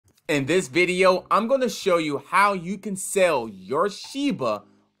In this video, I'm going to show you how you can sell your Shiba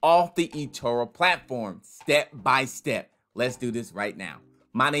off the eToro platform, step by step. Let's do this right now.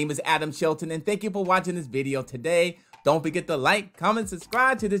 My name is Adam Shelton, and thank you for watching this video today. Don't forget to like, comment,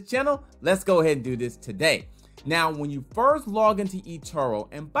 subscribe to this channel. Let's go ahead and do this today. Now, when you first log into eToro,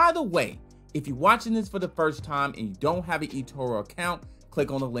 and by the way, if you're watching this for the first time and you don't have an eToro account,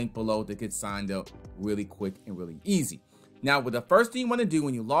 click on the link below to get signed up really quick and really easy. Now, what the first thing you want to do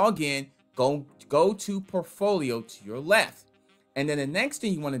when you log in, go to portfolio to your left. And then the next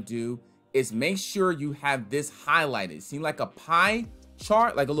thing you want to do is make sure you have this highlighted. Seems like a pie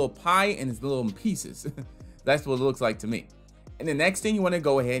chart, like a little pie and it's little pieces. That's what it looks like to me. And the next thing you want to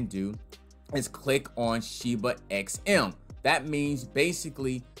go ahead and do is click on Shiba XM. That means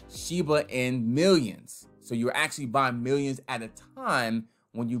basically Shiba in millions. So you're actually buying millions at a time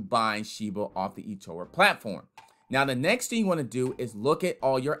when you buy Shiba off the eToro platform. Now, the next thing you want to do is look at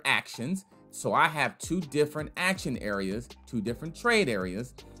all your actions. So I have two different action areas, two different trade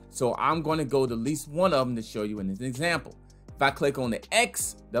areas. So I'm going to go to at least one of them to show you in this example. If I click on the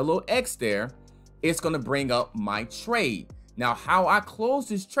X, the little X there, it's going to bring up my trade. Now, how I close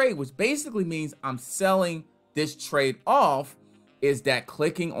this trade, which basically means I'm selling this trade off, is that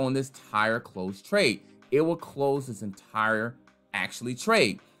clicking on this entire close trade, it will close this entire actually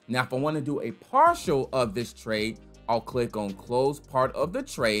trade. Now, if I want to do a partial of this trade, I'll click on close part of the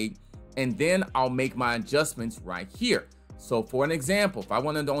trade, and then I'll make my adjustments right here. So for an example, if I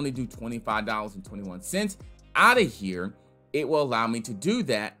wanted to only do $25.21 out of here, it will allow me to do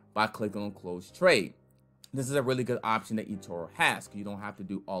that by clicking on close trade. This is a really good option that eToro has, because you don't have to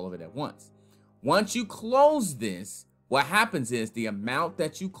do all of it at once. Once you close this, what happens is the amount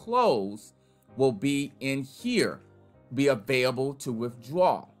that you close will be in here, be available to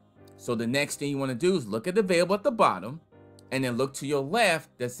withdraw. So the next thing you want to do is look at available at the bottom, and then look to your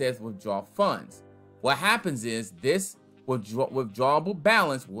left that says withdraw funds. What happens is this withdrawable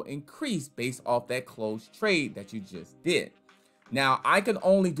balance will increase based off that closed trade that you just did. Now, I can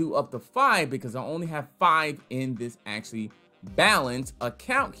only do up to 5 because I only have 5 in this actually balance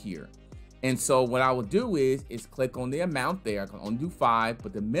account here. And so what I will do is click on the amount there. I can only do 5,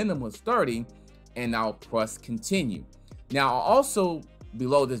 but the minimum is 30, and I'll press continue. Now, I'll also,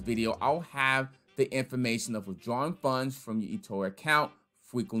 below this video, I'll have the information of withdrawing funds from your eToro account,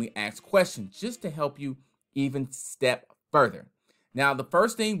 frequently asked questions, just to help you even step further. Now, the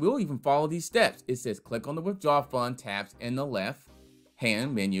first thing, we'll even follow these steps. It says click on the withdraw fund tabs in the left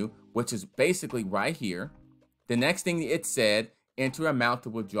hand menu, which is basically right here. The next thing it said, enter amount to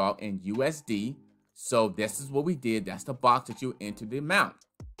withdraw in USD. So this is what we did. That's the box that you enter the amount.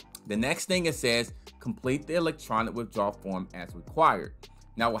 The next thing it says, complete the electronic withdrawal form as required.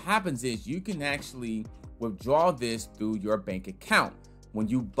 Now, what happens is you can actually withdraw this through your bank account. When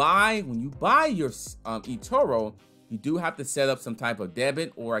you buy your eToro, you do have to set up some type of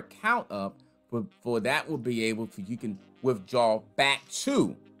debit or account up, but for that will be able to, you can withdraw back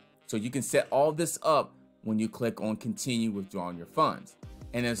to. So you can set all this up when you click on continue withdrawing your funds.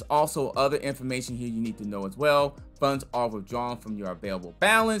 And there's also other information here you need to know as well. Funds are withdrawn from your available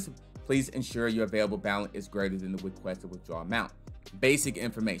balance. Please ensure your available balance is greater than the requested withdrawal amount. Basic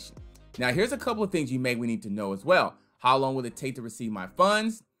information. Now, here's a couple of things you may need to know as well. How long will it take to receive my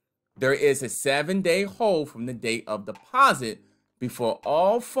funds? There is a 7-day hold from the date of deposit before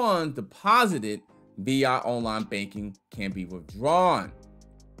all funds deposited via online banking can be withdrawn.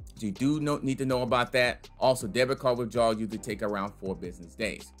 So you do need to know about that. Also, debit card withdrawal usually take around 4 business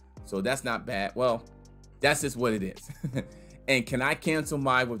days. So that's not bad. Well, that's just what it is. And can I cancel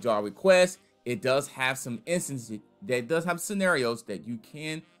my withdrawal request? It does have some instances, that does have scenarios that you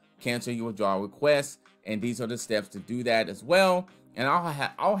can cancel your withdrawal request. And these are the steps to do that as well. And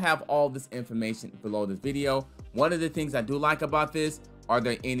I'll have all this information below this video. One of the things I do like about this, are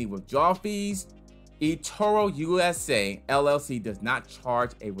there any withdrawal fees? eToro USA LLC does not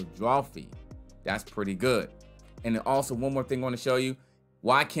charge a withdrawal fee. That's pretty good. And then also one more thing I want to show you.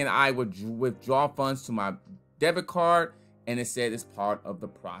 Why can't I withdraw funds to my debit card? And it said it's part of the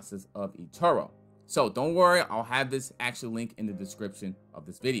process of eToro. So don't worry, I'll have this actual link in the description of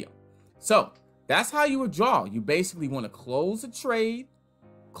this video. So that's how you withdraw. You basically want to close a trade,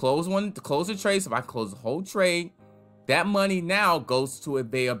 close the trade. So if I close the whole trade, that money now goes to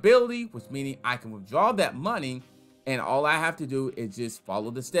availability, which meaning I can withdraw that money, and all I have to do is just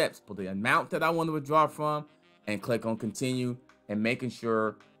follow the steps, put the amount that I want to withdraw from, and click on continue, and making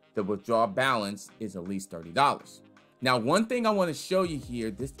sure the withdrawal balance is at least $30. Now, one thing I want to show you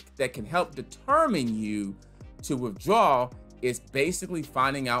here, that can help determine you to withdraw, is basically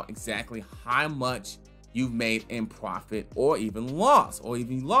finding out exactly how much you've made in profit or even loss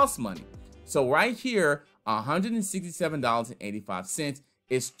money. So right here, $167.85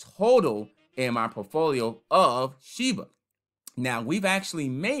 is total in my portfolio of Shiba. Now, we've actually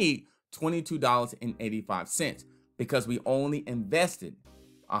made $22.85 because we only invested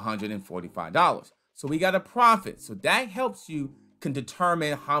 $145. So we got a profit. So that helps you can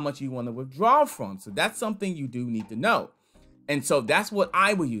determine how much you want to withdraw from. So that's something you do need to know. And so that's what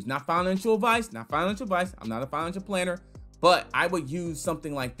I would use. Not financial advice. I'm not a financial planner, but I would use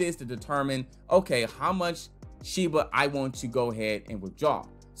something like this to determine, okay, how much Shiba I want to go ahead and withdraw.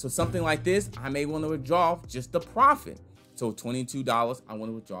 So something like this, I may want to withdraw just the profit. So $22, I want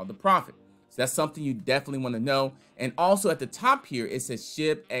to withdraw the profit. So that's something you definitely want to know. And also at the top here, it says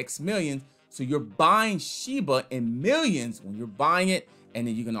SHIB X millions. So you're buying Shiba in millions when you're buying it. And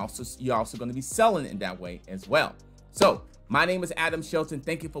then you're also going to be selling it in that way as well. So my name is Adam Shelton.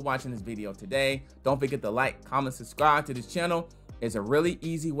 Thank you for watching this video today. Don't forget to like, comment, subscribe to this channel. It's a really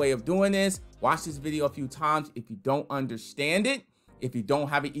easy way of doing this. Watch this video a few times. If you don't understand it, if you don't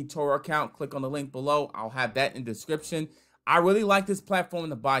have an eToro account, click on the link below. I'll have that in the description. I really like this platform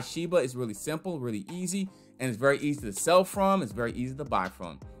to buy Shiba. It's really simple, really easy, and it's very easy to sell from. It's very easy to buy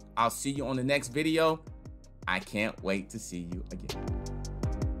from. I'll see you on the next video. I can't wait to see you again.